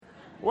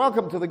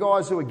Welcome to the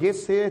guys who are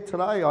guests here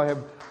today. I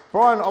have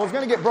Brian. I was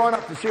going to get Brian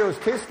up to share his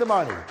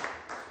testimony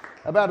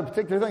about a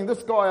particular thing.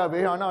 This guy over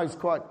here, I know he's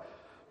quite,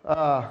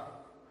 I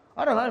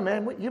don't know,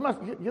 man.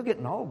 You're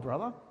getting old,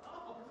 brother.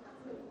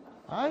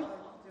 Hey?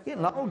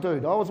 Getting old,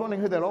 dude. I was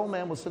wondering who that old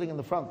man was sitting in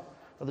the front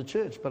of the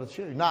church, but it's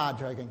you. Nah,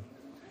 joking.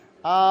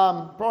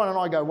 Brian and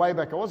I go way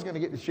back. I was going to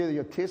get to share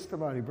your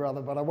testimony,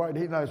 brother, but I won't.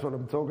 He knows what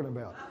I'm talking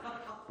about.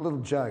 A little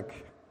joke.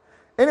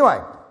 Anyway,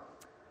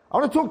 I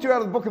want to talk to you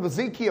out of the book of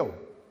Ezekiel.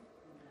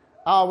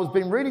 I've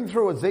been reading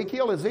through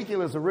Ezekiel.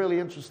 Ezekiel is a really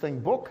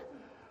interesting book.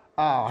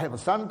 I have a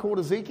son called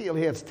Ezekiel.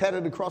 He has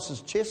tatted across his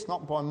chest,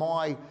 not by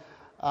my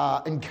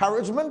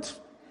encouragement.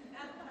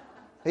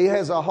 He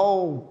has a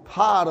whole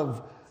part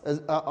of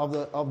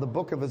the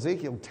book of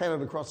Ezekiel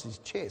tatted across his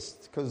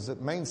chest because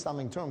it means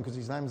something to him because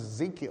his name is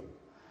Ezekiel.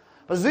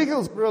 But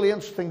Ezekiel's a really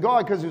interesting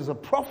guy because he was a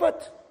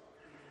prophet.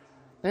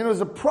 And he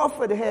was a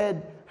prophet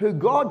who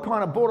God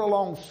kind of brought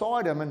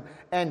alongside him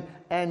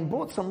and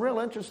brought some real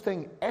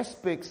interesting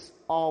aspects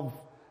of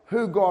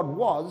who God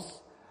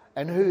was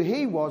and who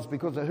he was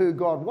because of who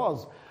God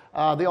was.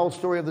 The old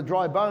story of the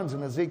dry bones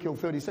in Ezekiel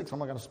 36. I'm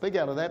not going to speak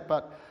out of that,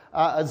 but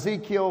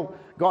Ezekiel,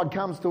 God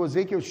comes to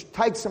Ezekiel,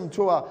 takes him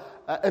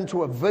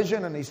into a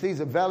vision, and he sees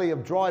a valley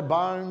of dry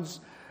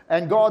bones.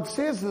 And God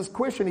says this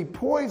question, he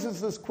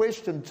poises this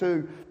question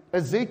to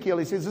Ezekiel.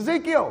 He says,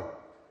 Ezekiel,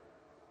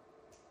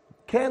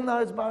 can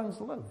those bones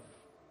live?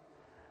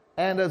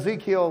 And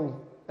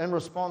Ezekiel, in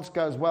response,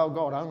 goes, well,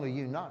 God, only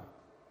you know.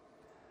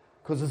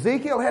 Because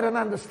Ezekiel had an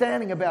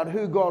understanding about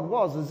who God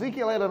was.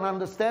 Ezekiel had an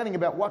understanding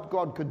about what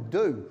God could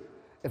do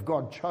if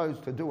God chose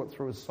to do it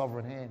through his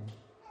sovereign hand.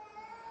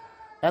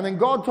 And then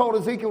God told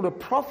Ezekiel to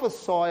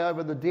prophesy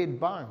over the dead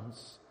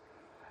bones.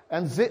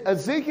 And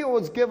Ezekiel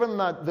was given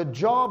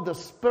the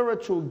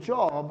spiritual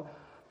job,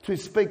 to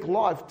speak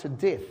life to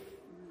death.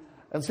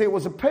 And see, it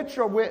was a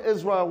picture of where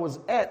Israel was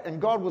at,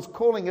 and God was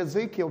calling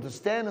Ezekiel to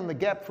stand in the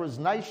gap for his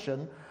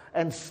nation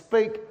and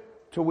speak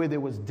to where there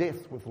was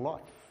death with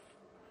life.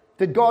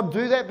 Did God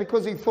do that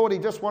because he thought he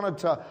just wanted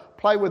to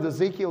play with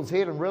Ezekiel's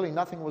head and really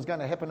nothing was going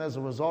to happen as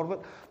a result of it?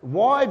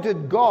 Why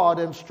did God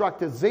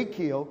instruct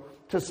Ezekiel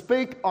to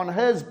speak on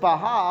his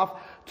behalf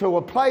to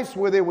a place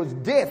where there was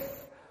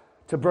death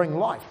to bring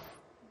life?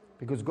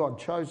 Because God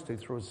chose to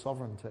through his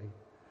sovereignty.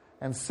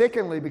 And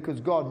secondly, because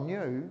God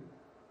knew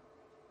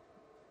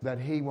that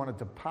he wanted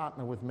to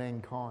partner with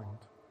mankind.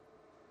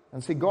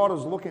 And see, God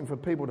is looking for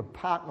people to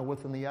partner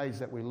with in the age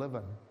that we live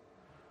in.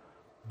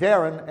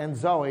 Darren and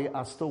Zoe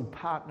are still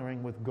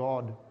partnering with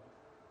God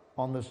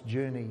on this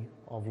journey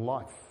of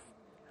life.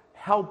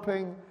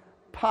 Helping,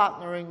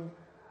 partnering,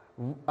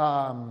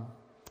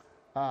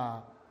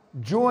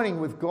 joining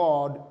with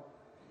God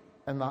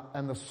and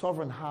the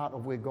sovereign heart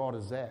of where God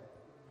is at.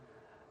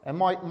 And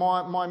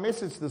my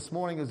message this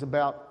morning is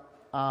about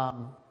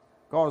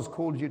God has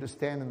called you to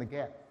stand in the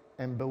gap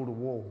and build a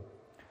wall.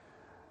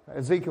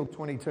 Ezekiel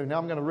 22. Now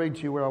I'm going to read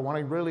to you where I want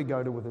to really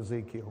go to with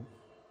Ezekiel.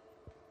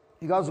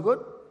 You guys are good?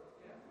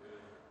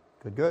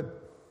 Good.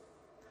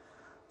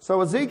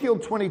 So Ezekiel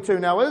 22.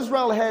 Now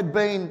Israel had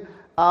been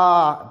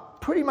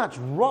pretty much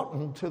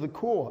rotten to the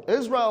core.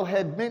 Israel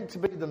had meant to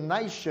be the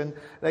nation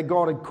that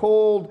God had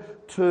called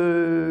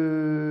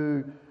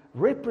to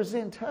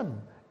represent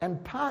him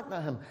and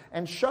partner him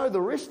and show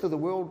the rest of the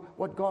world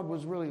what God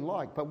was really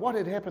like. But what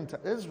had happened to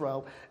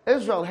Israel?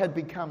 Israel had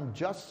become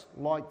just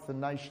like the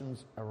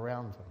nations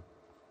around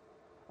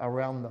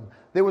them.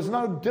 There was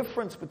no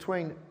difference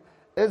between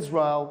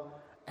Israel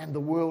and the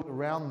world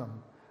around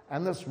them.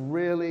 And this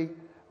really,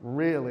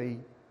 really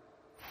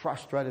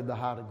frustrated the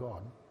heart of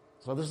God.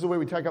 So this is where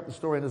we take up the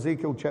story in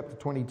Ezekiel chapter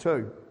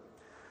 22.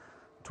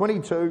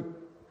 22,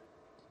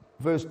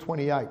 verse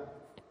 28.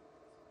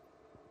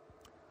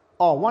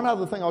 Oh, one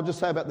other thing I'll just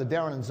say about the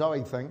Darren and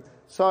Zoe thing.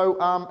 So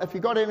if you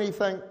got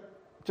anything,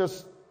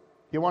 just,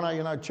 you want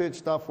to, church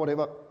stuff,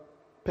 whatever,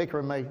 Pekka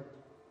and me,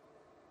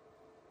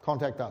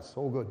 contact us.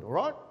 All good, all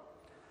right?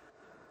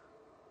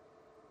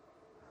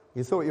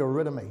 You thought you were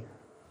rid of me,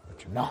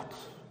 but you're not.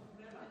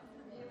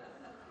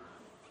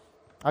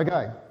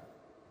 Okay,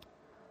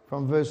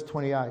 from verse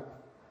 28.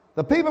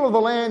 The people of the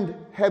land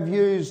have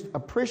used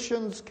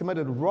oppressions,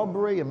 committed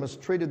robbery, and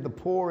mistreated the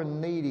poor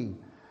and needy,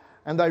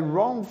 and they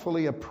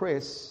wrongfully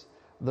oppress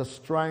the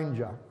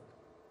stranger.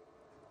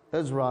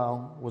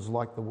 Israel was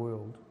like the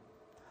world.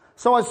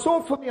 So I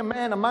sought for me a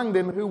man among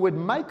them who would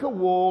make a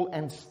wall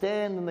and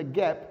stand in the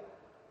gap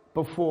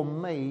before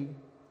me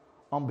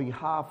on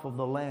behalf of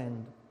the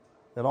land,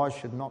 that I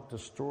should not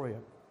destroy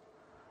it.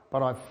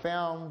 But I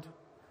found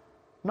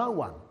no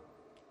one.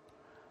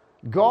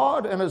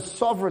 God in his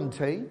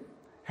sovereignty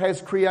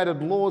has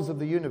created laws of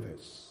the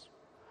universe.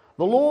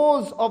 The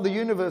laws of the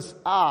universe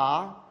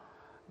are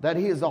that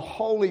he is a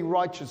holy,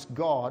 righteous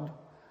God,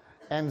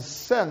 and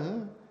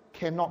sin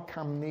cannot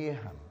come near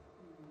him.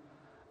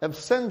 If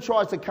sin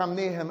tries to come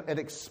near him, it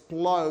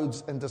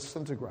explodes and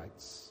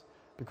disintegrates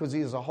because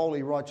he is a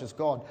holy, righteous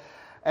God.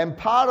 And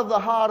part of the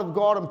heart of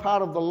God and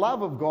part of the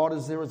love of God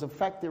is there is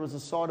a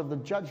side of the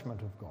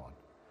judgment of God.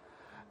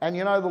 And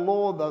you know the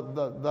law,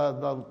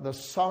 the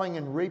sowing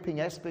and reaping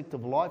aspect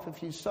of life,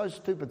 if you sow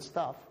stupid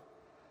stuff,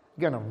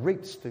 you're going to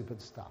reap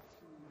stupid stuff.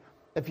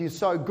 If you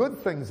sow good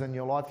things in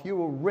your life, you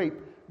will reap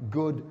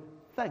good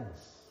things.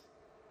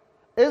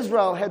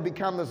 Israel had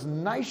become this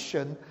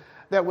nation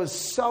that was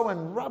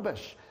sowing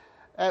rubbish.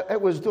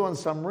 It was doing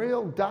some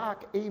real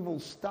dark, evil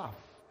stuff.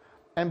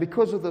 And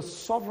because of the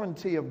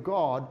sovereignty of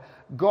God,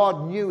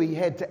 God knew He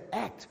had to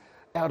act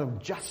out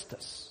of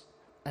justice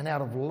and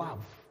out of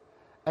love.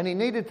 And He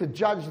needed to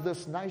judge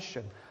this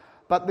nation.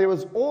 But there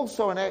was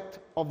also an act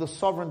of the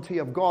sovereignty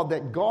of God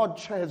that God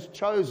has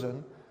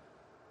chosen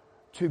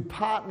to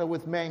partner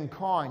with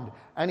mankind.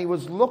 And He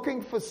was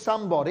looking for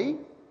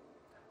someone,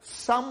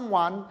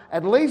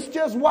 at least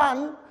just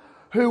one,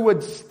 who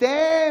would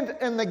stand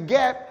in the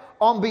gap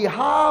on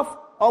behalf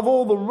of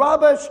all the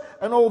rubbish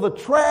and all the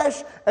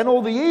trash and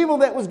all the evil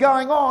that was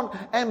going on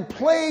and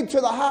plead to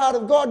the heart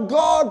of God,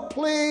 God,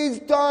 please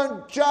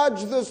don't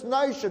judge this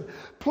nation.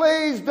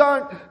 Please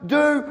don't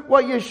do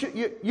what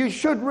you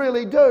should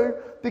really do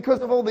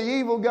because of all the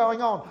evil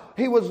going on.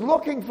 He was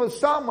looking for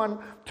someone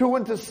to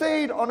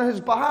intercede on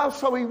His behalf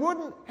so He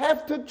wouldn't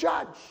have to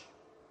judge.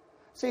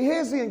 See,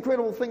 here's the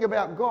incredible thing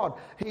about God.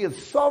 He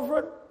is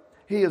sovereign,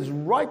 He is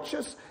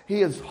righteous,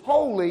 He is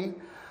holy,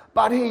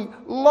 but He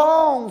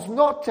longs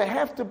not to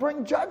have to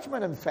bring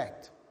judgment, in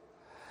fact.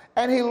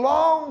 And He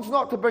longs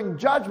not to bring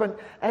judgment,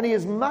 and He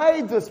has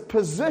made this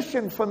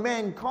position for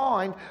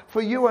mankind,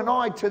 for you and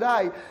I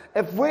today.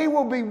 If we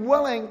will be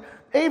willing,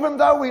 even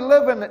though we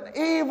live in an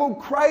evil,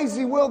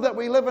 crazy world that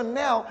we live in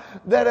now,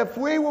 that if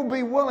we will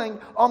be willing,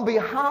 on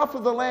behalf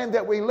of the land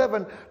that we live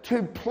in,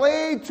 to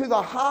plead to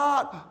the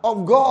heart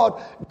of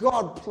God,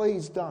 God,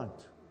 please don't.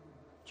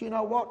 Do you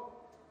know what?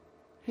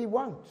 He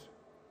won't.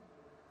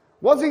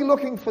 Was He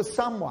looking for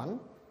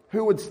someone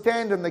who would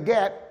stand in the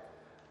gap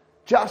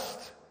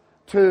just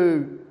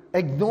to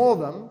ignore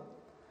them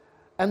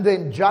and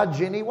then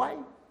judge anyway?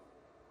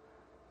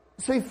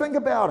 See, think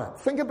about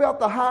it. Think about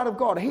the heart of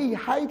God. He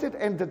hated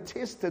and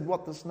detested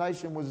what this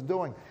nation was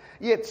doing.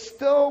 Yet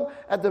still,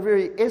 at the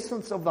very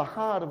essence of the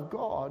heart of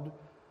God,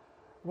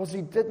 was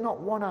He did not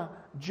want to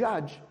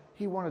judge.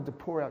 He wanted to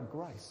pour out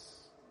grace.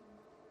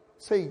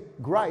 See,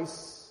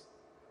 grace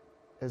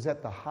is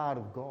at the heart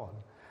of God.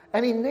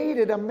 And He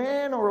needed a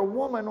man or a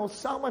woman or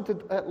someone to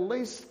at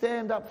least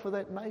stand up for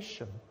that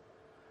nation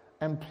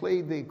and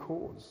plead their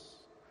cause.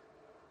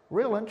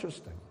 Real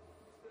interesting.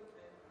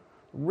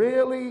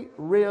 Really,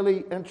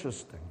 really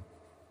interesting.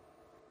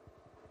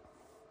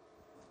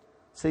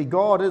 See,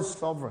 God is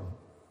sovereign,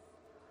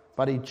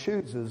 but He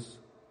chooses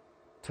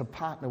to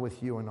partner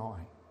with you and I.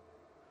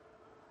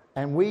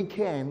 And we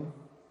can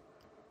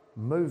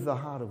move the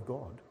heart of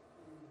God.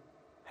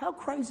 How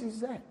crazy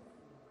is that?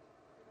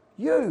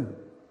 You,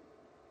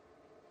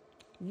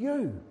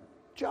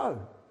 Joe,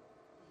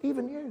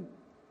 even you.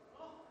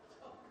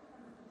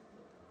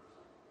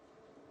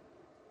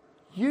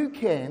 You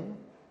can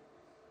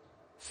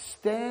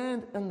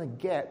stand in the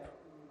gap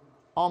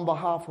on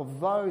behalf of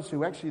those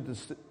who actually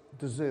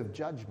deserve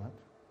judgment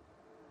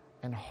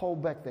and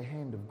hold back the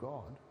hand of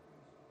God.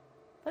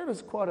 That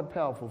is quite a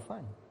powerful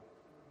thing.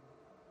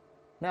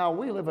 Now,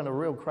 we live in a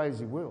real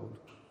crazy world,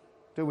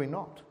 do we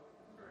not?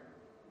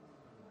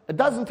 It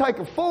doesn't take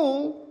a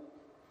fool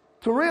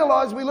to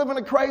realize we live in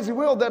a crazy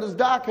world that is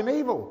dark and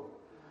evil.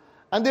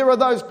 And there are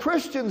those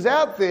Christians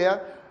out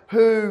there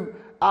who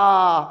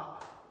are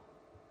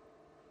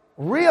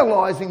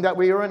realizing that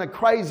we are in a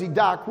crazy,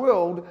 dark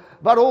world,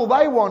 but all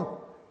they want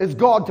is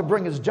God to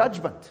bring His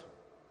judgment.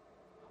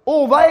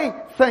 All they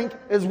think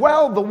is,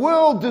 well, the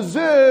world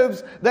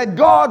deserves that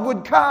God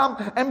would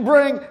come and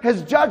bring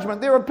His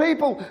judgment. There are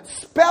people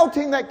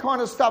spouting that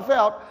kind of stuff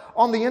out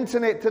on the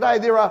internet today.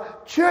 There are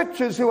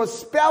churches who are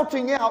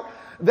spouting out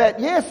that,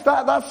 yes,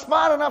 they're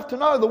smart enough to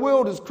know the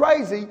world is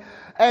crazy,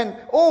 and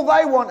all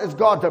they want is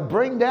God to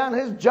bring down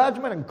His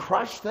judgment and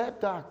crush that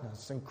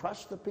darkness and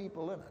crush the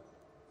people in it.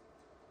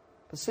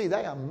 But see,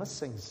 they are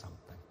missing something.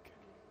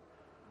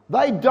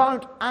 They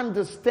don't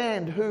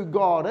understand who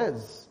God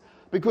is,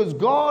 because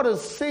God is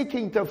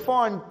seeking to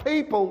find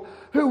people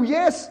who,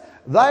 yes,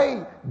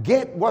 they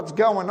get what's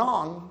going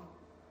on,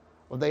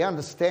 or they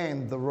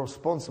understand the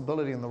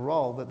responsibility and the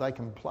role that they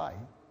can play.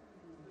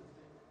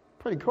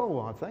 Pretty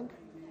cool, I think.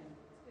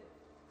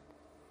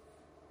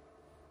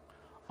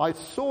 I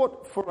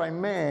sought for a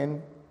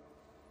man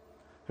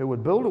who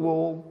would build a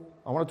wall.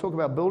 I want to talk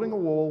about building a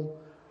wall,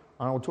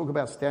 and I will talk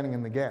about standing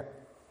in the gap.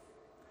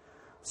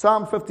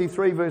 Psalm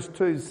 53 verse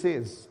 2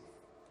 says,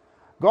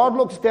 God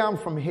looks down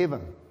from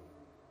heaven.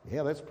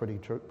 Yeah, that's pretty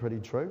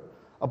true.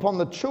 Upon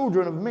the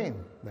children of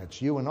men,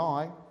 that's you and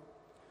I,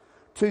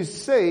 to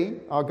see.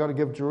 I've got to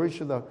give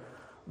Jerusha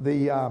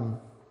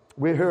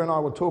where her and I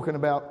were talking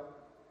about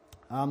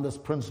this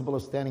principle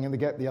of standing in the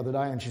gap the other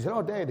day, and she said,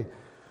 oh, Dad,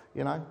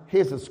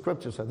 here's a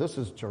scripture. So this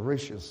is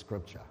Jerusha's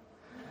scripture.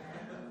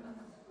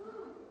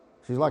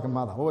 She's like a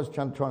mother, always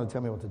trying to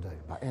tell me what to do.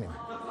 But anyway.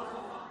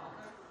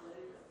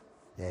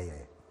 Yeah.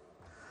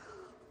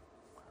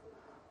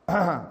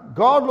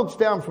 God looks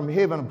down from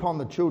heaven upon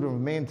the children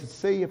of men to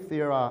see if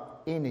there are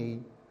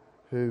any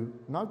who,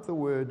 note the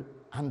word,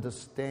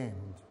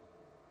 understand,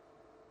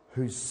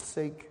 who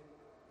seek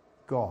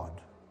God.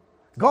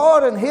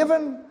 God in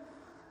heaven,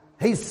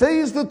 he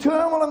sees the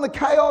turmoil and the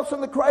chaos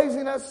and the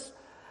craziness,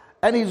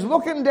 and he's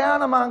looking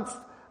down amongst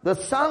the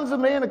sons of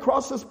men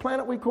across this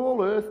planet we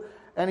call Earth,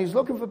 and he's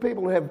looking for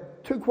people who have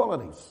two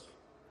qualities.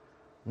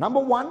 Number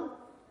one,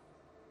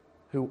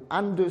 who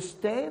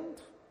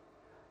understand,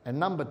 and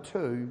number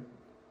two,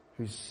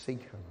 who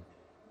seek him.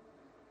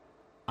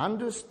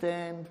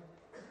 Understand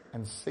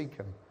and seek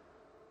him.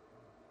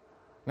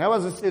 Now,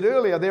 as I said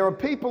earlier, there are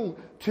people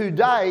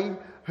today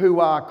who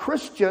are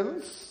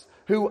Christians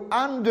who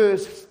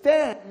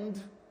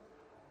understand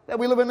that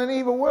we live in an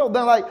evil world.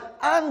 Now, they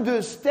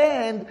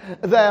understand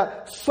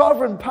the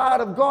sovereign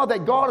part of God,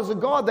 that God is a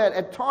God that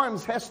at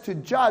times has to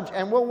judge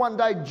and will one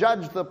day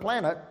judge the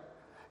planet,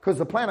 because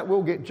the planet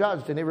will get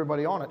judged and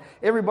everybody on it.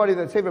 Everybody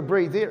that's ever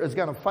breathed air is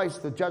going to face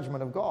the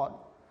judgment of God.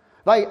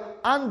 They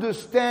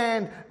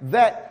understand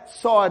that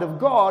side of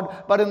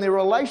God, but in their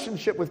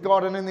relationship with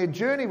God and in their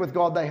journey with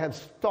God, they have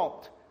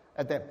stopped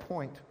at that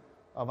point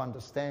of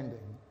understanding.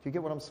 Do you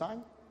get what I'm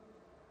saying?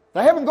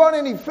 They haven't gone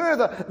any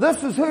further.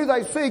 This is who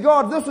they see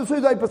God. This is who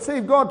they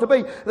perceive God to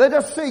be. They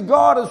just see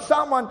God as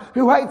someone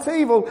who hates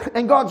evil,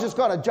 and God's just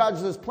got to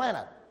judge this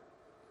planet.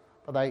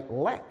 But they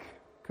lack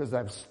because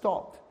they've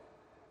stopped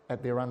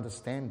at their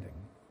understanding.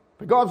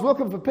 But God's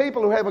looking for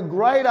people who have a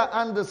greater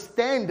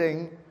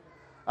understanding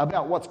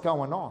about what's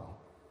going on.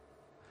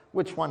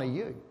 Which one are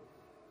you?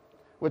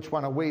 Which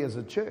one are we as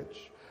a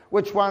church?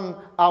 Which one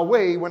are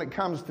we when it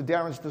comes to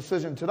Darren's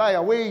decision today?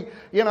 Are we,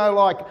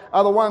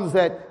 are the ones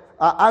that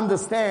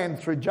understand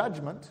through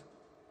judgment?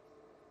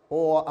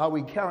 Or are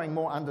we carrying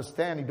more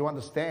understanding to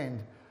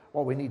understand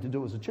what we need to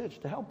do as a church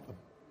to help them?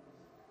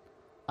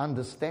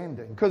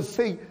 Understanding. Because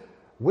see,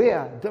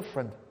 we're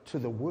different to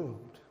the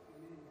world.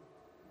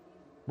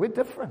 We're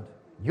different.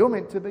 You're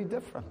meant to be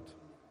different.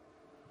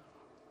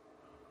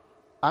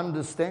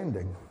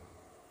 Understanding.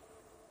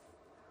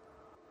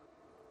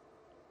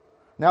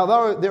 Now,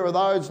 though there are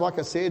those, like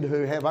I said,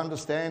 who have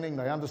understanding,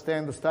 they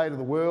understand the state of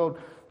the world,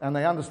 and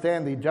they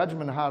understand the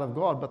judgment heart of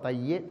God, but they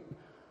yet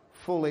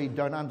fully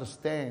don't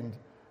understand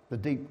the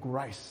deep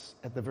grace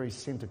at the very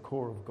center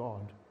core of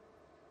God.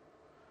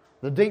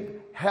 The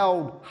deep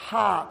held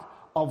heart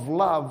of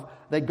love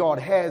that God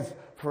has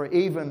for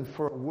even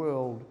for a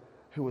world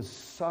who is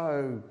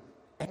so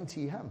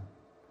anti-him.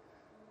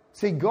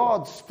 See,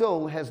 God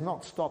still has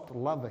not stopped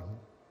loving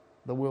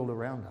the world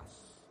around us.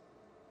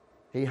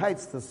 He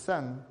hates the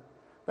sin.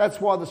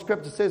 That's why the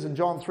scripture says in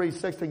John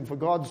 3:16, for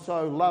God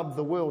so loved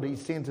the world, he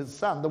sent his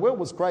son. The world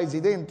was crazy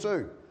then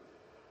too.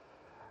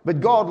 But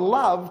God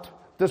loved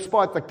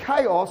despite the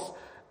chaos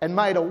and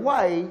made a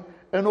way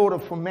in order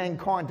for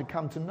mankind to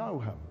come to know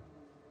him.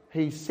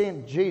 He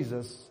sent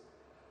Jesus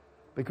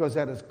because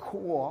at his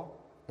core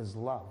is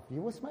love.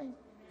 You with me?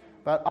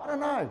 But I don't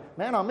know,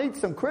 man, I meet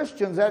some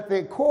Christians at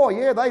their core,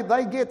 yeah,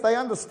 they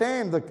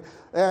understand,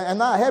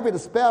 and they're happy to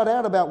spout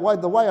out about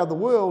the way of the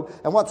world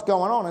and what's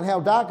going on and how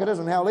dark it is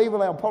and how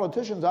evil our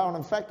politicians are. And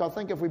in fact, I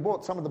think if we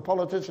brought some of the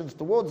politicians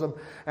towards them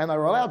and they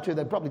were allowed to,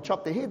 they'd probably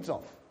chop their heads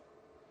off.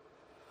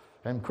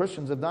 And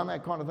Christians have done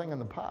that kind of thing in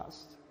the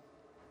past.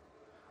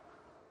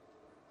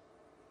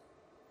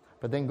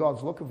 But then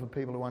God's looking for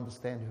people who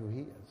understand who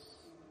he is.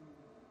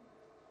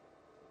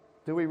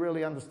 Do we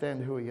really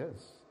understand who he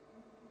is?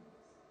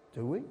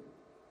 Do we?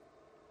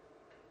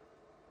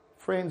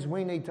 Friends,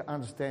 we need to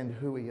understand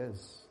who he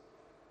is.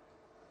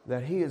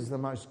 That he is the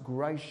most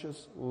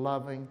gracious,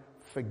 loving,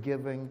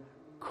 forgiving,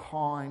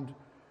 kind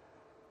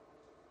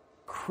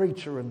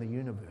creature in the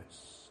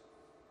universe.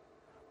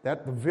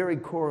 That the very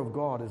core of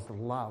God is the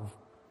love.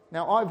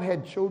 Now, I've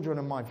had children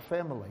in my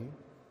family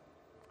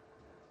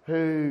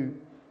who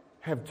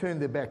have turned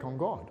their back on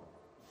God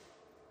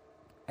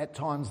at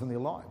times in their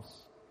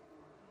lives.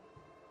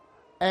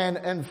 And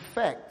in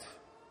fact,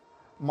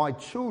 my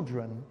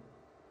children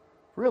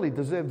really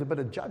deserved a bit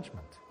of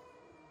judgment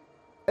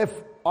if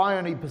I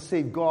only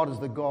perceive God as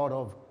the God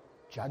of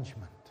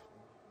judgment. Do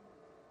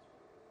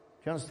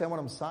you understand what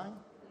I'm saying?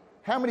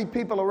 How many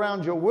people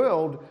around your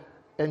world,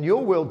 in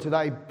your world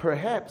today,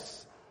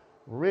 perhaps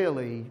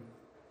really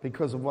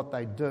because of what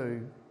they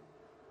do,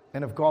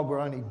 and if God were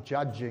only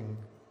judging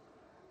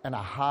and a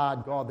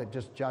hard God that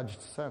just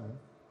judged sin.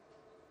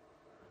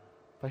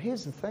 But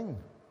here's the thing.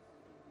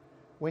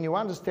 When you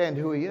understand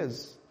who he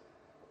is,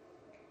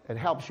 it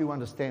helps you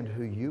understand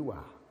who you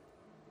are.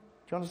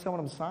 Do you understand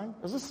what I'm saying?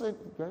 Is this it?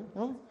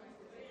 Huh?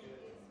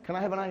 Can I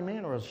have an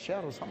amen or a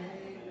shout or something?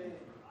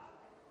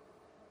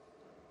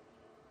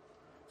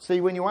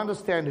 See, when you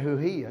understand who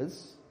he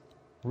is,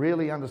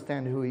 really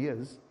understand who he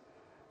is,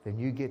 then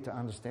you get to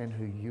understand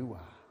who you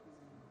are.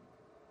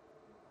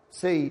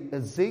 See,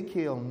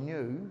 Ezekiel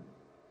knew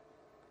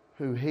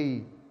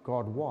who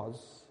God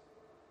was,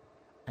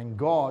 and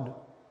God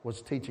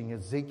was teaching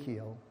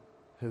Ezekiel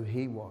who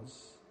he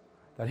was.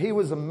 That he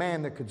was a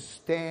man that could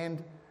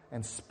stand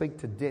and speak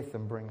to death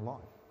and bring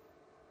life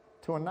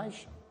to a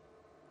nation.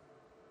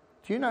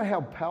 Do you know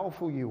how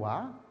powerful you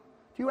are?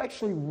 Do you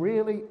actually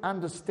really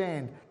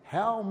understand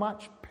how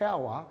much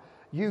power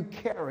you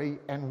carry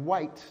and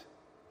weight.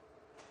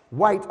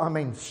 Weight, I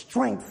mean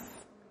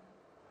strength,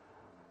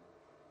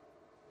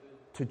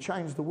 to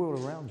change the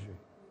world around you.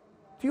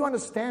 Do you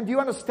understand? Do you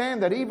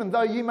understand that even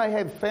though you may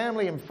have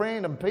family and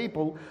friend and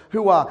people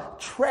who are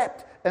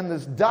trapped in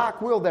this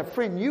dark world, that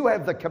friend, you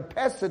have the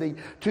capacity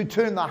to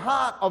turn the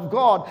heart of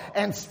God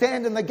and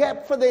stand in the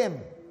gap for them.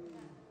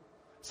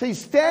 See,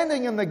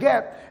 standing in the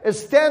gap is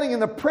standing in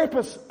the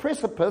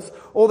precipice,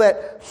 or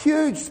that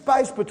huge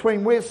space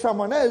between where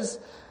someone is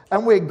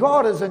and where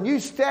God is, and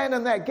you stand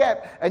in that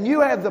gap, and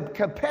you have the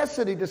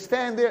capacity to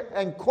stand there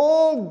and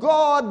call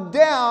God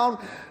down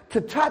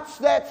to touch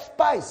that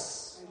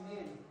space.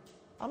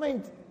 I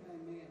mean,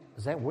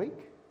 is that weak?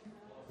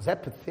 Is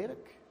that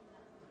pathetic?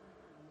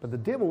 But the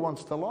devil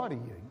wants to lie to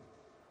you.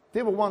 The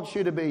devil wants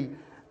you to be,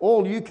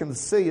 all you can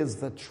see is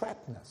the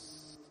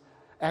trappedness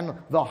and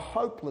the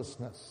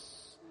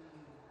hopelessness,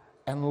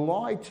 and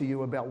lie to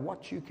you about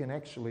what you can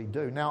actually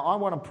do. Now, I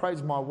want to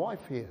praise my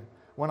wife here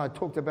when I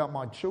talked about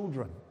my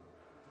children.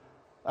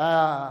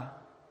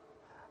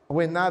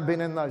 When they've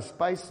been in those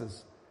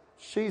spaces,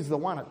 she's the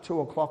one at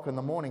 2 o'clock in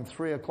the morning,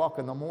 3 o'clock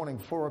in the morning,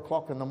 4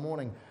 o'clock in the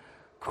morning,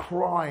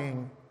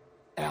 crying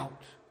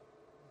out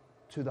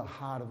to the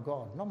heart of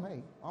God. Not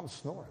me. I'm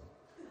snoring.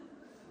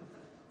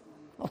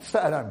 Not to say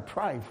I don't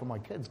pray for my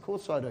kids. Of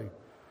course I do.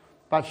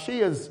 But she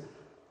is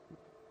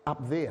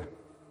up there,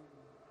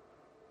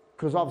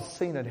 because I've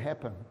seen it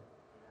happen.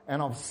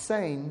 And I've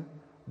seen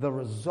the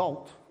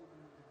result.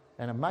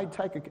 And it may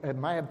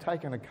have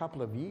taken a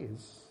couple of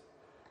years,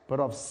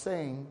 but I've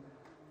seen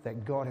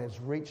that God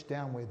has reached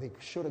down where there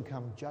should have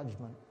come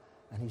judgment,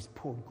 and He's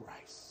poured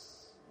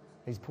grace.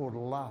 He's poured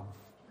love.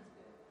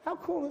 How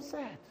cool is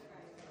that?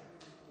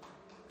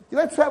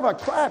 Let's have a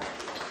clap.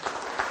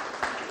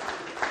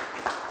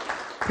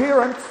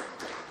 Parents,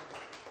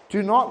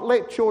 do not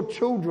let your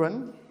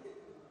children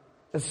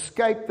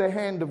escape the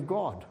hand of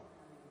God.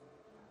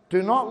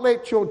 Do not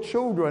let your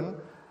children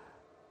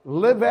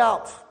live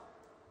out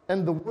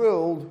in the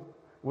world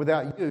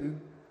without you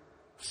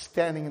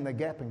standing in the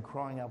gap and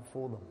crying out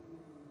for them.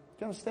 Do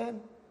you understand?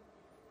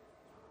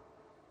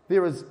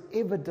 There is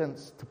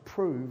evidence to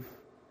prove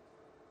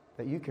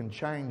that you can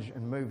change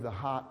and move the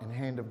heart and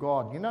hand of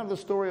God. You know the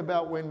story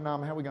about when,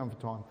 how are we going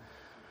for time?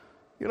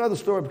 You know the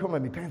story, put my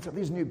pants up.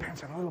 These new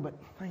pants are a little bit,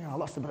 I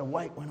lost a bit of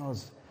weight when I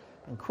was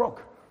in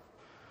Crook.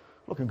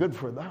 Looking good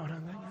for it though, I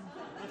don't think.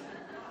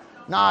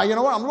 Nah, you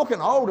know what? I'm looking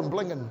old and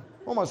blinking,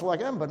 almost like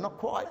him, but not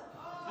quite.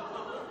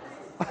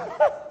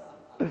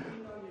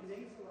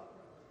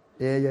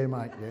 Yeah,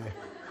 mate,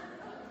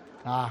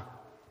 yeah.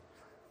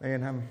 Me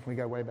and him, we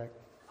go way back.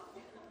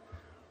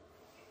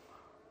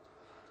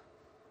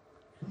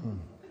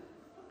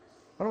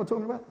 What am I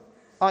talking about?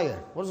 Oh yeah,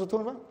 what is I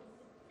talking about?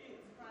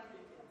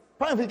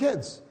 Praying for your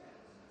kids.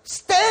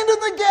 Stand in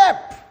the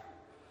gap.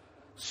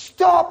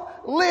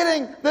 Stop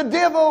letting the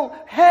devil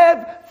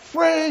have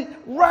free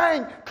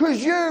reign,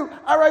 because you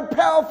are a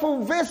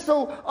powerful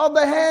vessel of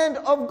the hand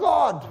of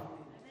God.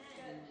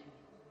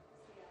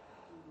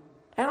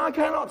 And I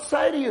cannot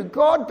say to you,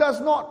 God does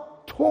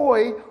not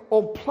toy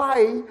or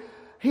play.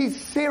 He's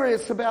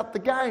serious about the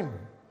game.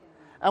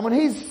 And when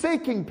He's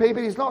seeking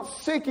people, He's not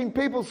seeking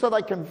people so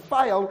they can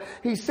fail.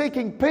 He's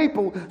seeking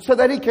people so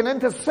that He can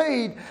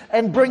intercede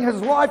and bring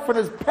His life and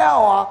His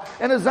power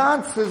and His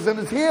answers and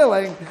His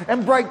healing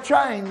and break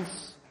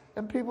chains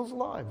in people's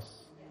lives.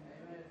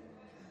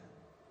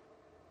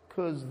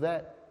 Because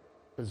that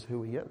is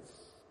who He is.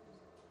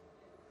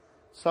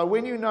 So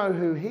when you know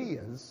who He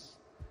is,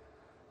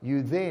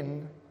 you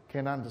then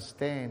can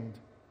understand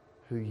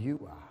who you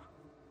are.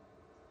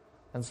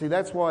 And see,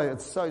 that's why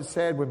it's so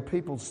sad when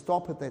people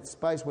stop at that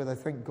space where they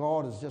think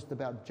God is just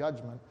about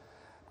judgment.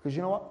 Because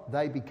you know what?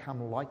 They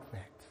become like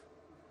that.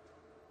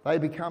 They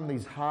become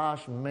these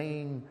harsh,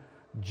 mean,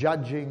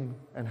 judging,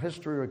 and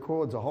history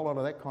records a whole lot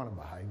of that kind of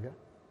behaviour.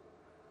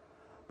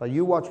 But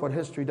you watch what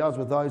history does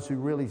with those who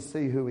really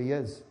see who He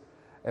is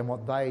and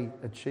what they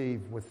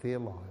achieve with their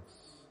lives.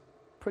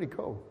 Pretty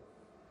cool.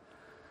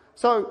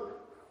 So,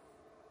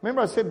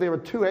 remember I said there are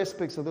two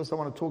aspects of this I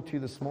want to talk to you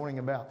this morning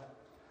about.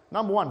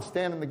 Number one,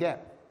 stand in the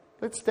gap.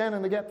 Let's stand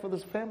in the gap for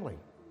this family.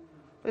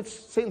 Let's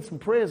send some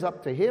prayers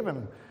up to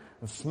heaven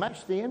and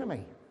smash the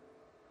enemy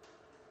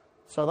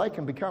so they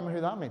can become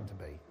who they're meant to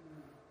be.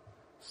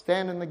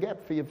 Stand in the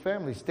gap for your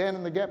family. Stand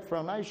in the gap for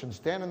our nation.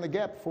 Stand in the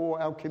gap for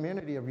our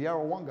community of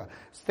Yarrawonga.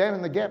 Stand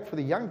in the gap for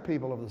the young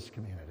people of this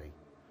community.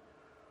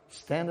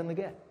 Stand in the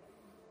gap.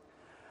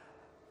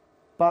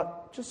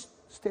 But just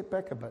step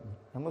back a bit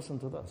and listen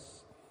to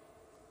this.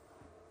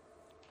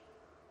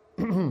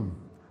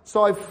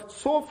 So I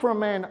sought for a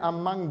man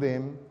among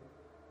them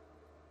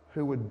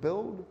who would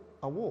build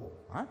a wall,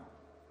 right?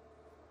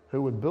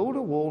 Who would build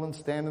a wall and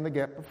stand in the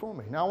gap before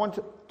me. Now I want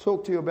to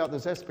talk to you about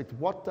this aspect.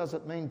 What does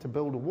it mean to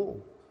build a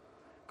wall?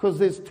 Because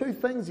there's two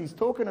things he's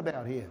talking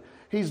about here.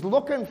 He's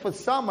looking for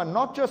someone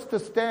not just to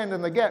stand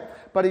in the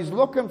gap, but he's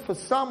looking for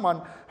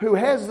someone who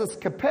has this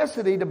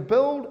capacity to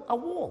build a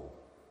wall.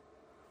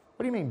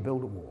 What do you mean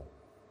build a wall?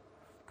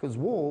 Because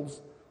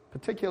walls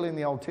particularly in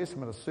the Old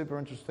Testament, are super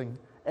interesting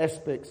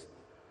aspects.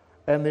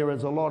 And there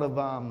is a lot of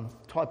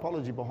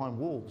typology behind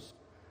walls.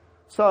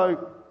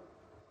 So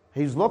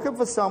he's looking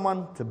for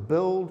someone to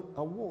build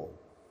a wall.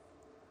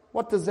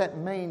 What does that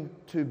mean,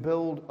 to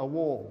build a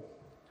wall?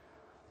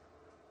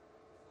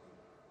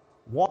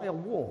 Why a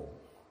wall?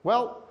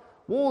 Well,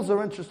 walls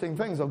are interesting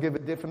things. I'll give a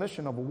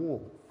definition of a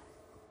wall.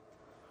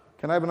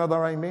 Can I have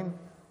another amen?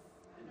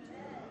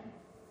 Amen.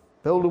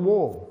 Build a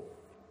wall.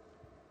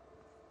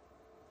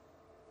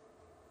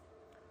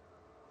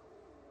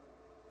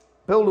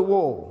 Build a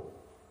wall.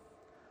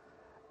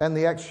 And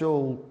the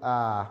actual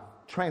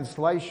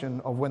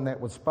translation of when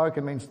that was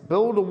spoken means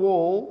build a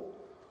wall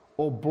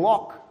or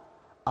block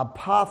a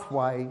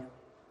pathway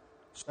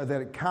so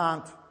that it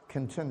can't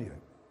continue.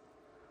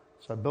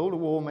 So build a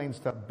wall means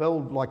to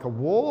build like a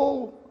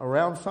wall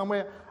around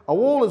somewhere. A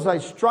wall is a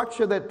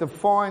structure that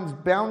defines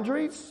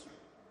boundaries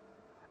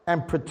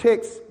and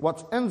protects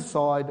what's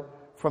inside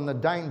from the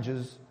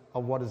dangers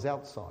of what is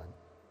outside.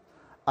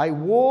 A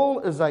wall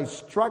is a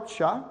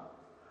structure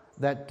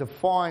that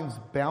defines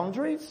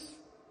boundaries.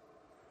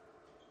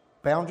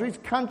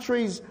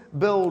 Countries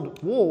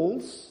build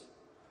walls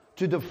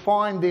to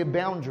define their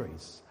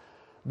boundaries.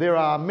 There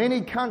are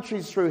many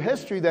countries through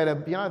history that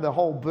have, the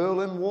whole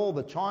Berlin Wall,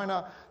 the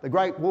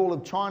Great Wall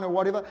of China,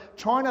 whatever.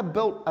 China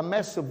built a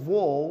massive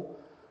wall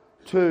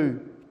to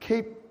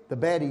keep the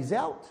baddies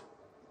out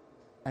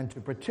and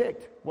to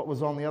protect what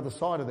was on the other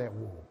side of that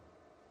wall.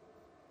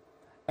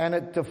 And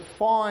it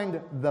defined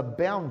the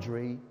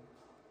boundary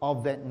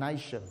of that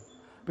nation.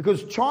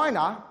 Because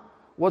China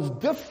was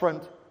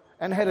different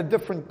and had a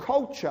different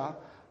culture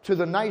to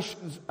the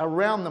nations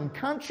around them.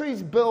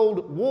 Countries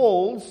build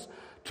walls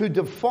to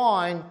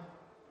define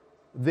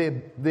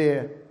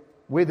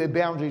where their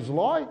boundaries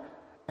lie,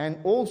 and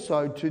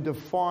also to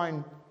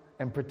define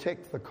and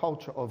protect the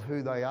culture of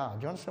who they are.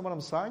 Do you understand what I'm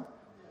saying?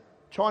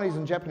 Chinese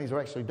and Japanese are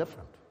actually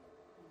different.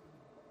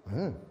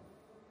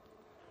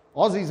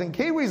 Aussies and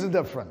Kiwis are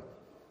different.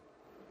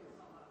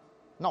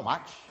 Not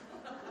much.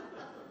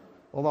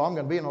 Although I'm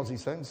going to be an Aussie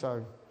soon,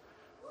 so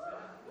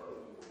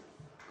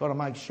got to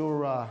make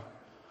sure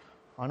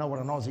I know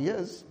what an Aussie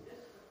is.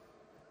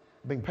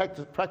 Been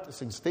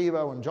practicing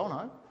Steve-O and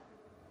Jono.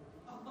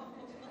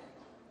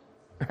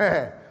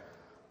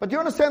 But do you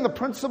understand the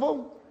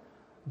principle?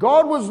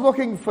 God was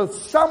looking for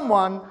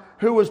someone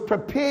who was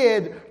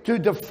prepared to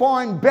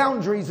define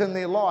boundaries in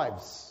their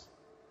lives.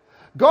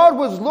 God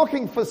was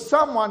looking for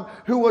someone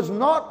who was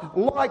not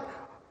like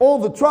all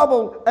the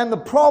trouble and the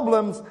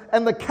problems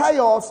and the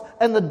chaos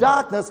and the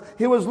darkness.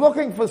 He was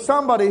looking for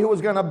somebody who was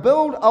going to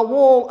build a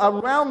wall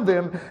around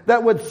them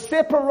that would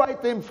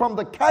separate them from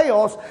the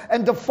chaos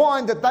and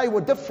define that they were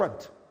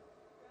different.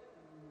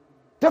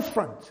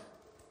 Different.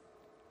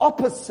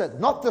 Opposite,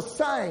 not the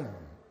same.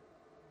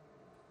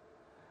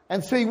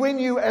 And see, when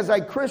you as a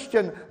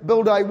Christian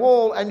build a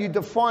wall and you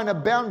define a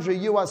boundary,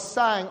 you are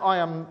saying, I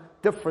am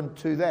different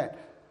to that.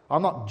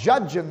 I'm not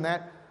judging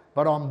that,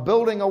 but I'm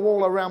building a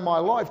wall around my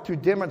life to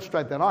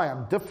demonstrate that I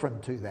am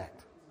different to that.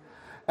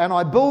 And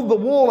I build the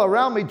wall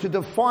around me to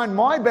define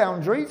my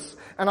boundaries,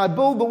 and I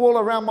build the wall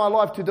around my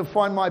life to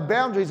define my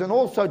boundaries and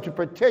also to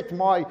protect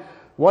my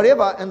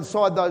whatever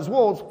inside those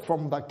walls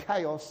from the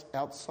chaos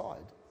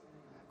outside.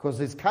 Because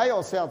there's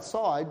chaos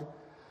outside,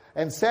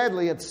 and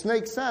sadly it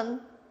sneaks in.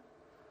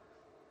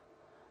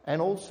 And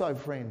also,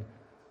 friend,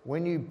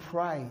 when you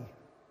pray,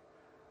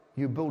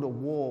 you build a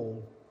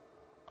wall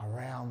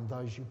around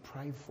those you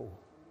pray for.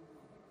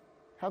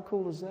 How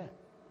cool is that?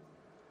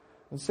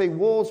 And see,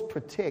 walls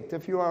protect.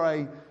 If you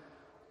are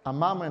a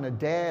mum and a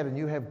dad and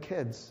you have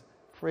kids,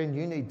 friend,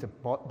 you need to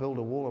build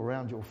a wall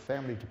around your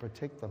family to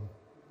protect them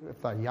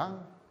if they're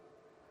young.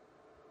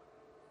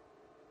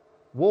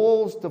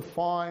 Walls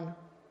define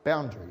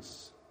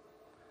boundaries.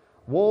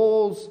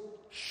 Walls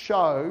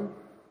show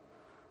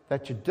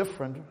that you're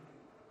different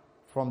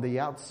from the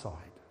outside.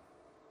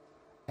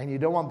 And you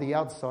don't want the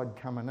outside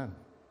coming in.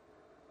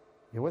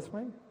 You with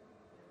me?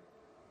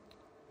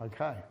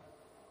 Okay.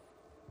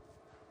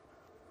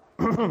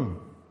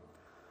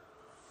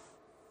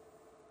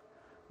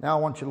 Now I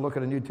want you to look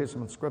at a New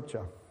Testament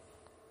scripture.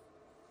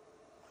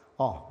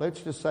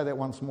 Let's just say that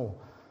once more.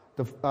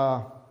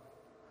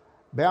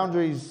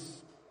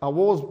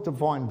 Walls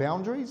define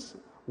boundaries.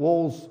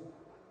 Walls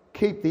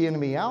keep the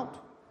enemy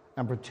out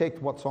and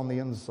protect what's on the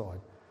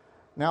inside.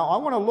 Now I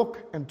want to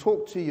look and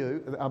talk to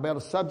you about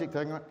a subject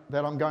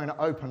that I'm going to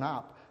open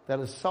up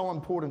that is so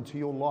important to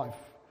your life.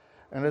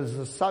 And it is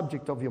the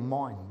subject of your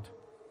mind.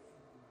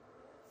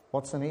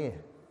 What's in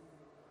here?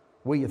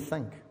 Where you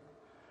think.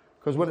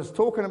 Because when it's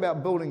talking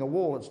about building a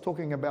wall, it's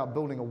talking about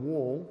building a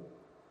wall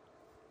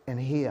in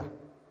here.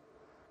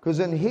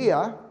 Because in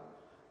here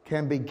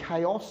can be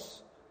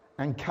chaos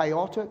and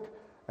chaotic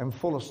and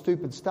full of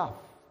stupid stuff.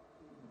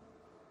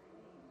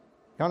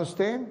 You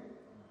understand?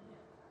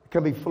 It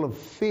can be full of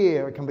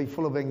fear, it can be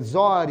full of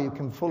anxiety, it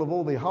can be full of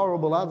all the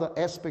horrible other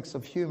aspects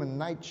of human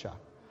nature.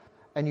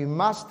 And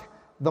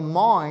the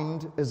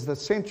mind is the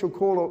central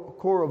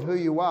core of who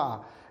you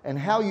are. And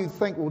how you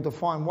think will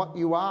define what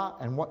you are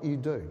and what you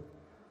do.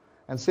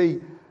 And see,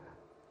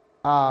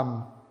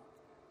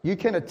 You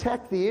can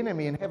attack the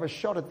enemy and have a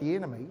shot at the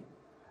enemy,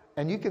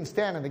 and you can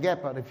stand in the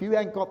gap, but if you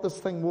ain't got this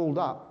thing walled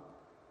up,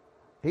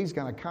 he's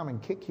going to come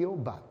and kick your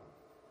butt.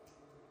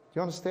 Do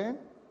you understand?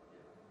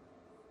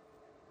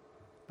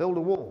 Build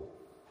a wall.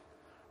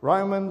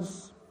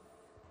 Romans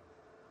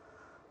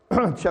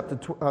chapter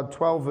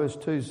 12 verse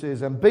 2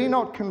 says, "And be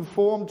not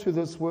conformed to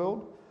this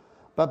world,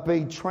 but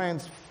be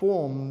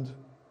transformed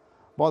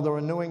by the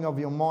renewing of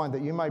your mind,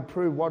 that you may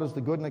prove what is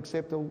the good and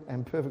acceptable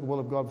and perfect will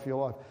of God for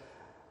your life."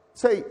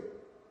 See,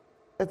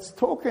 it's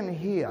talking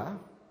here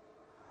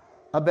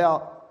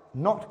about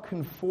not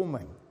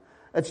conforming.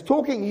 It's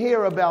talking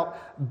here about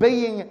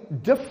being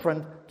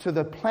different to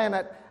the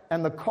planet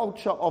and the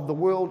culture of the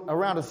world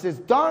around us. It says,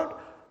 don't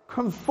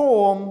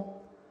conform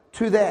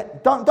to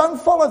that.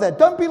 Don't follow that.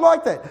 Don't be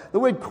like that. The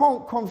word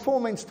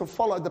conform means to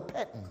follow the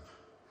pattern.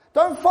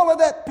 Don't follow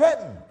that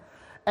pattern.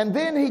 And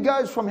then he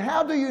goes from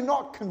how do you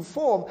not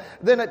conform,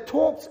 then it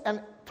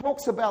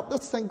talks about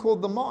this thing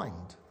called the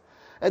mind.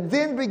 It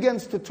then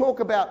begins to talk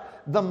about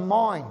the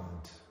mind.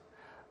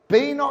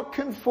 Be not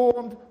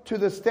conformed to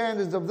the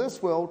standards of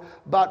this world,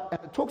 but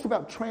it talks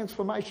about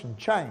transformation,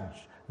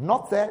 change.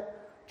 Not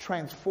that,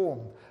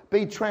 transformed.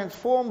 Be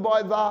transformed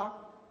by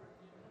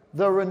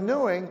the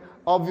renewing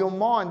of your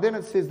mind. Then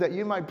it says that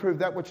you may prove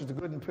that which is the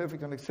good and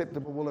perfect and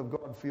acceptable will of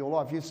God for your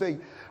life. You see,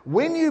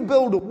 when you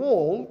build a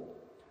wall,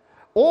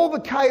 all the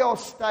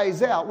chaos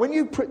stays out. When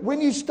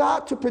you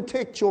start to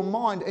protect your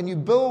mind and you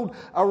build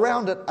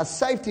around it a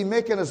safety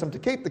mechanism to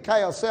keep the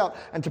chaos out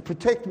and to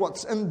protect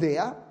what's in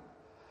there,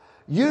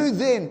 you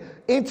then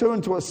enter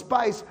into a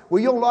space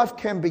where your life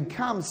can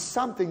become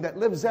something that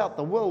lives out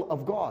the will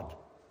of God. Do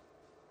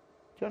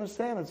you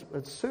understand?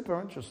 It's super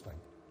interesting.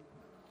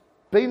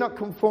 Be not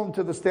conformed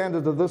to the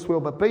standards of this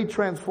world, but be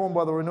transformed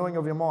by the renewing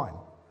of your mind.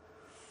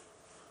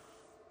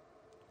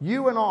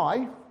 You and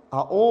I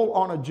are all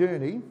on a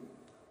journey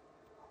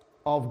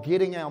of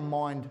getting our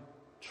mind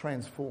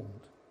transformed.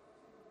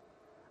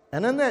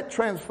 And in that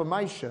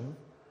transformation,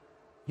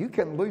 you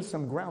can lose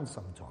some ground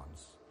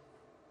sometimes.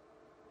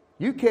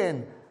 You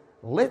can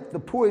let the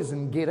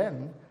poison get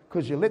in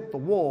because you let the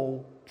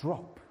wall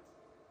drop.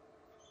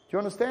 Do you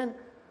understand?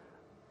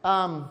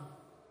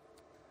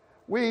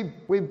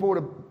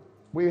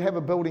 We have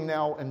a building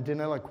now in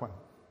Deniliquin.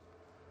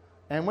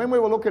 And when we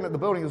were looking at the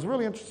building, it's a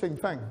really interesting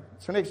thing.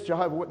 It's an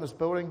ex-Jehovah's Witness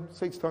building,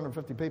 seats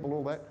 250 people,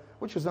 all that,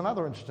 which is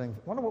another interesting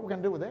thing. I wonder what we're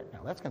going to do with that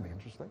now. That's going to be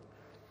interesting.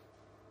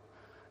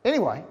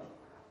 Anyway,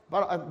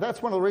 but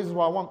that's one of the reasons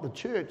why I want the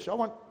church. I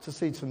want to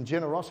see some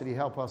generosity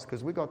help us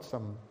because we got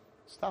some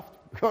stuff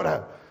we've got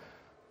to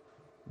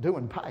do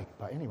and pay.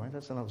 But anyway,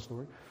 that's another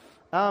story.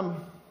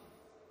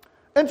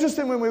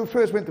 Interesting when we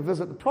first went to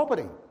visit the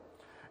property.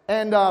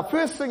 And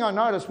first thing I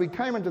noticed, we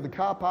came into the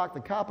car park. The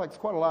car park's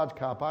quite a large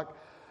car park.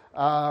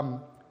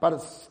 But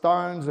it's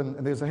stones and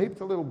there's a heap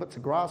of little bits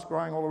of grass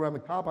growing all around the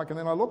car park. And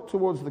then I looked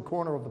towards the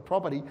corner of the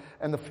property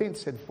and the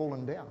fence had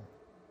fallen down.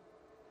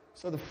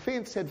 So the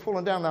fence had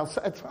fallen down. Now,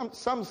 at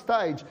some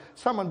stage,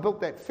 someone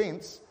built that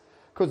fence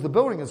because the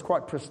building is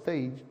quite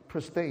pristine,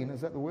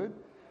 is that the word?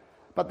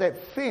 But that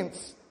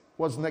fence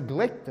was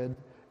neglected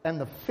and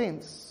the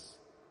fence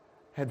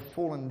had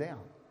fallen down.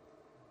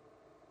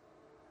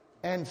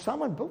 And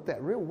someone built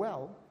that real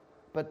well,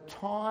 but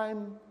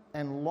time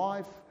and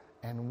life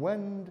and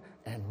wind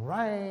and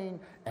rain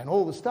and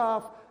all the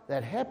stuff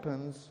that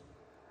happens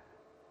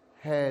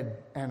and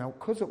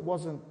because it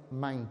wasn't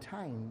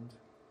maintained,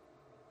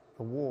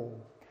 the wall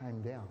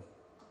came down.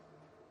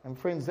 And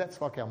friends, that's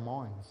like our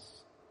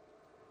minds.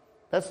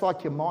 That's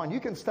like your mind. You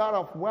can start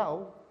off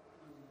well,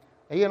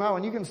 you know,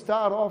 and you can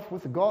start off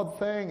with the God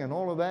thing and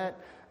all of that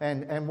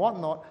and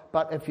whatnot,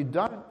 but if you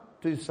don't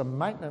do some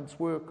maintenance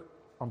work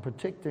on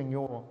protecting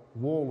your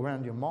wall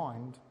around your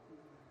mind,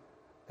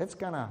 it's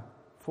going to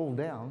fall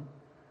down,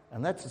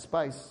 and that's a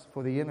space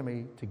for the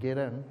enemy to get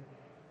in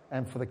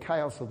and for the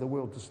chaos of the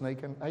world to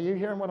sneak in. Are you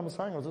hearing what I'm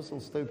saying, or is this all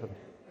stupid?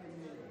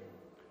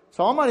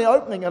 So I'm only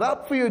opening it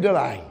up for you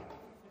today.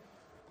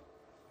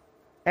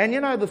 And you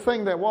know the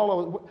thing that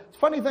it's a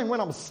funny thing when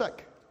I'm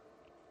sick,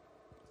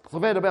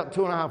 I've had about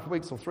 2.5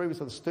 weeks or 3 weeks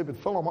of the stupid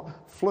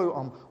flu.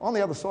 I'm on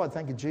the other side,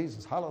 thank you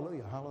Jesus,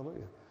 hallelujah,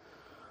 hallelujah.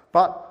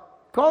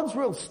 But God's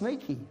real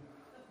sneaky.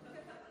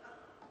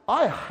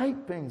 I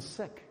hate being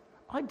sick.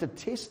 I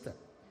detest it.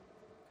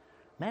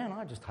 Man,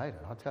 I just hate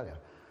it, I tell you.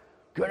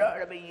 Get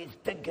out of me, you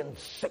stinking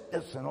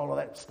sickness and all of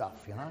that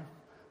stuff, you know.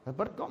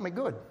 But it got me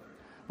good.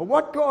 But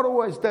what God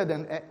always did,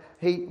 and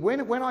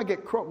when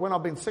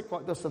I've been sick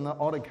like this on the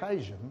odd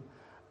occasion,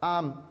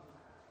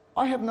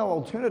 I have no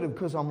alternative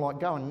because I'm like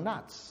going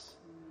nuts,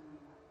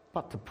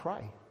 but to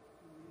pray.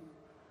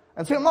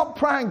 And see, I'm not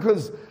praying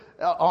because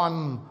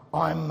I'm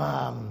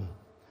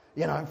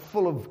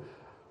full of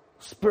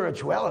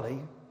spirituality.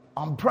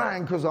 I'm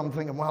praying because I'm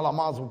thinking, well, I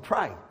might as well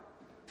pray.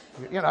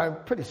 You know,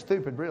 pretty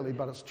stupid really,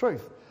 but it's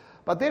truth.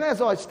 But then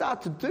as I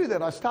start to do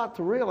that, I start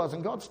to realize,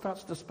 and God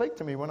starts to speak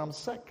to me when I'm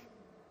sick.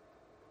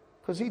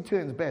 Because he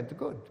turns bad to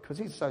good, because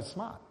he's so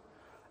smart.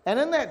 And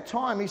in that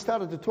time, he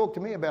started to talk to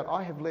me about,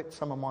 I have let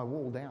some of my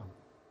wall down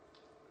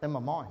in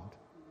my mind.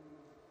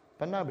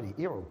 But nobody,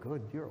 you're all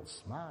good, you're all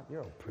smart,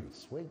 you're all pretty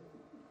sweet.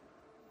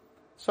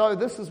 So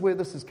this is where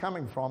this is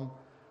coming from,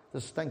 the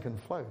stinking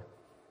flu.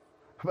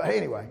 But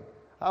anyway,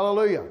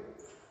 hallelujah.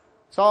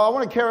 So I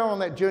want to carry on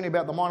that journey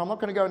about the mind. I'm not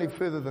going to go any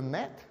further than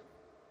that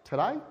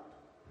today.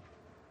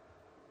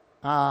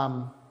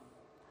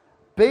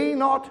 Be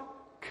not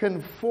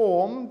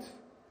conformed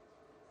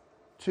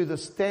to the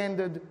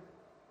standard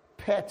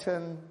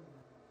pattern,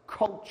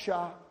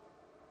 culture,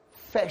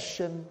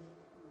 fashion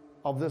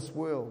of this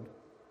world.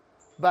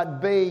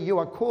 But you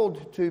are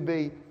called to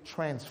be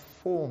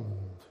transformed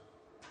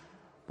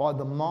by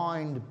the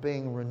mind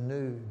being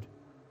renewed.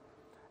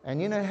 And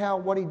you know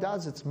what he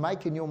does? It's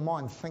making your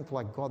mind think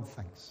like God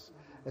thinks.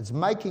 It's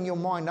making your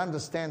mind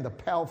understand the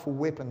powerful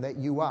weapon that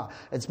you are.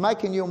 It's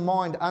making your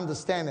mind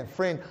understand that,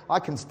 friend, I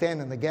can stand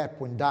in the gap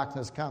when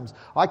darkness comes.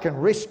 I can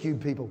rescue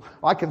people.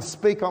 I can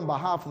speak on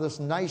behalf of this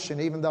nation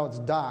even though it's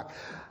dark.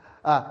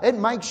 It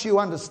makes you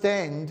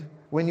understand,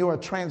 when you're a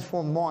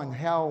transformed mind,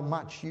 how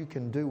much you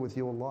can do with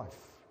your life.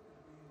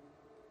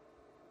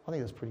 I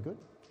think that's pretty good.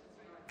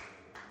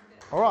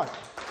 All right.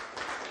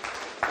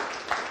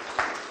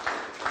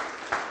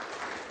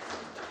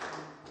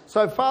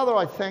 So, Father,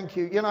 I thank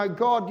you. You know,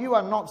 God, you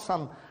are not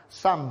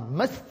some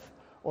myth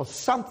or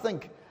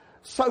something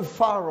so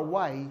far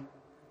away,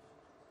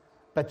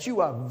 but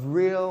you are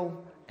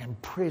real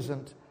and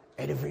present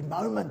at every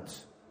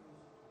moment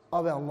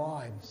of our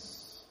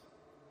lives.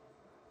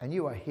 And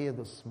you are here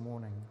this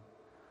morning.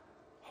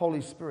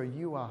 Holy Spirit,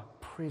 you are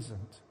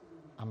present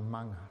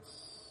among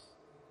us.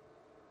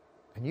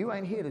 And you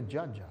ain't here to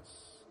judge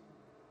us.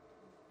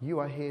 You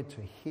are here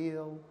to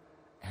heal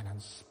and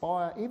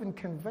inspire, even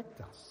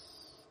convict us.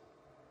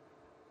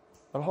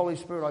 But Holy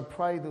Spirit, I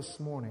pray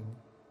this morning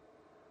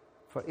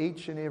for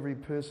each and every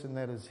person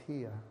that is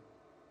here,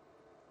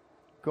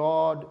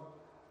 God,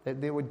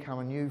 that there would come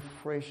a new,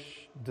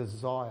 fresh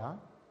desire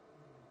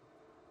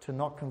to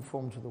not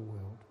conform to the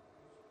world.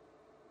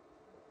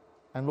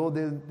 And Lord,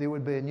 there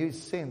would be a new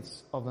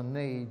sense of the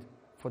need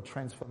for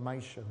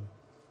transformation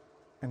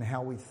in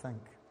how we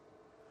think.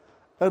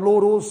 And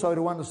Lord, also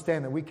to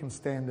understand that we can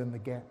stand in the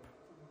gap.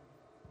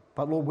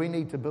 But Lord, we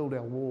need to build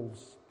our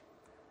walls.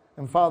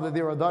 And Father,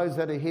 there are those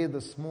that are here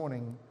this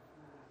morning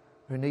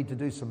who need to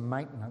do some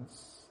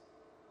maintenance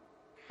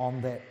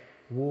on that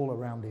wall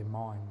around their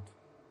mind.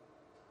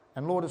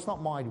 And Lord, it's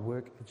not my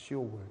work, it's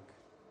your work.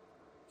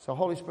 So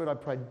Holy Spirit, I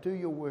pray, do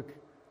your work.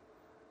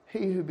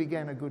 He who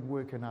began a good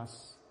work in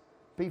us,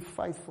 be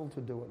faithful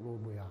to do it,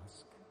 Lord, we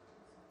ask.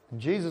 In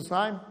Jesus'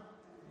 name,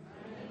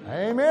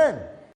 amen.